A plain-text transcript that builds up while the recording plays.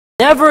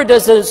Never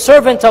does a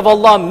servant of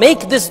Allah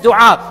make this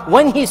dua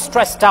when he's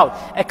stressed out,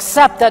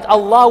 except that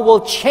Allah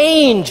will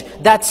change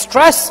that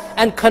stress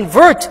and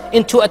convert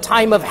into a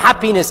time of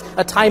happiness,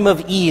 a time of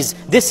ease.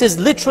 This is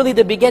literally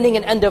the beginning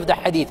and end of the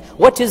hadith.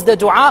 What is the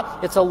dua?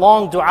 It's a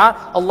long dua.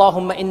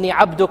 Allahumma inni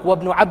abduk wa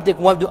ibnu abdik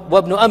wa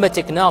ibnu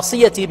amatik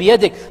nasiyati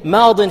biyadik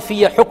madin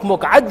fiyya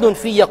hukmuk adlun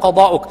fiyya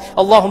qada'uk.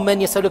 Allahumma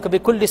inni as'aluka bi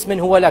kulli ismin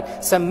huwa lak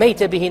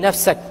sammayta bihi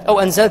nafsak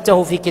aw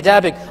anzaltahu fi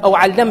kitabik aw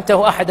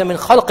 'allamtahu ahada min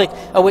khalqik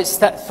aw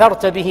ista'tharta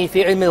به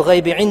في علم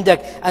الغيب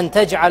عندك أن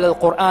تجعل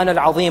القرآن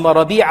العظيم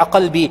ربيع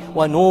قلبي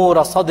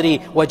ونور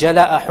صدري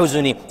وجلاء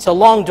حزني. It's a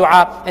long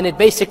dua, and it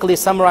basically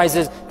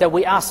summarizes that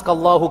we ask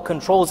Allah who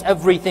controls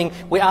everything.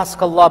 We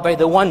ask Allah by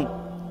the one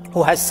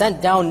who has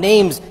sent down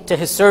names to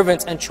His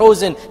servants and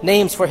chosen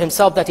names for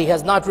Himself that He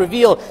has not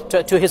revealed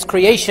to His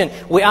creation.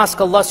 We ask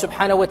Allah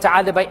subhanahu wa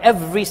ta'ala by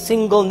every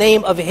single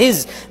name of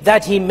His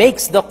that He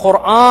makes the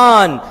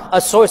Qur'an a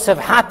source of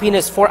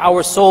happiness for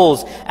our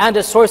souls and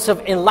a source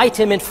of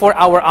enlightenment for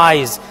our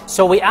eyes.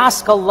 So we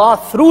ask Allah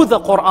through the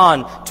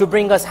Qur'an to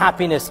bring us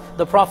happiness.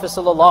 The Prophet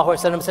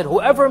ﷺ said,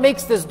 whoever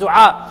makes this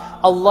dua,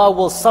 Allah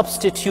will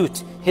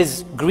substitute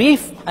his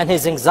grief and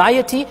his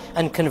anxiety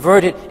and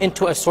convert it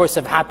into a source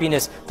of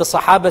happiness. The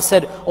Sahaba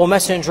said, O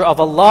Messenger of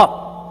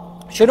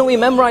Allah, shouldn't we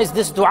memorize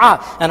this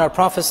dua? And our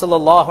Prophet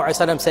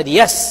ﷺ said,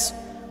 yes,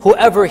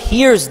 whoever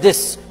hears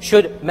this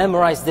should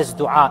memorize this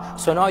dua.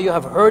 So now you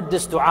have heard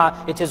this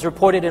dua. It is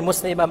reported in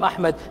Muslim Imam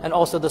Ahmad and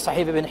also the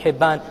Sahih ibn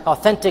Hibban,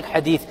 authentic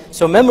hadith.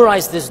 So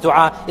memorize this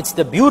dua. It's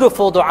the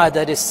beautiful dua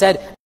that is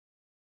said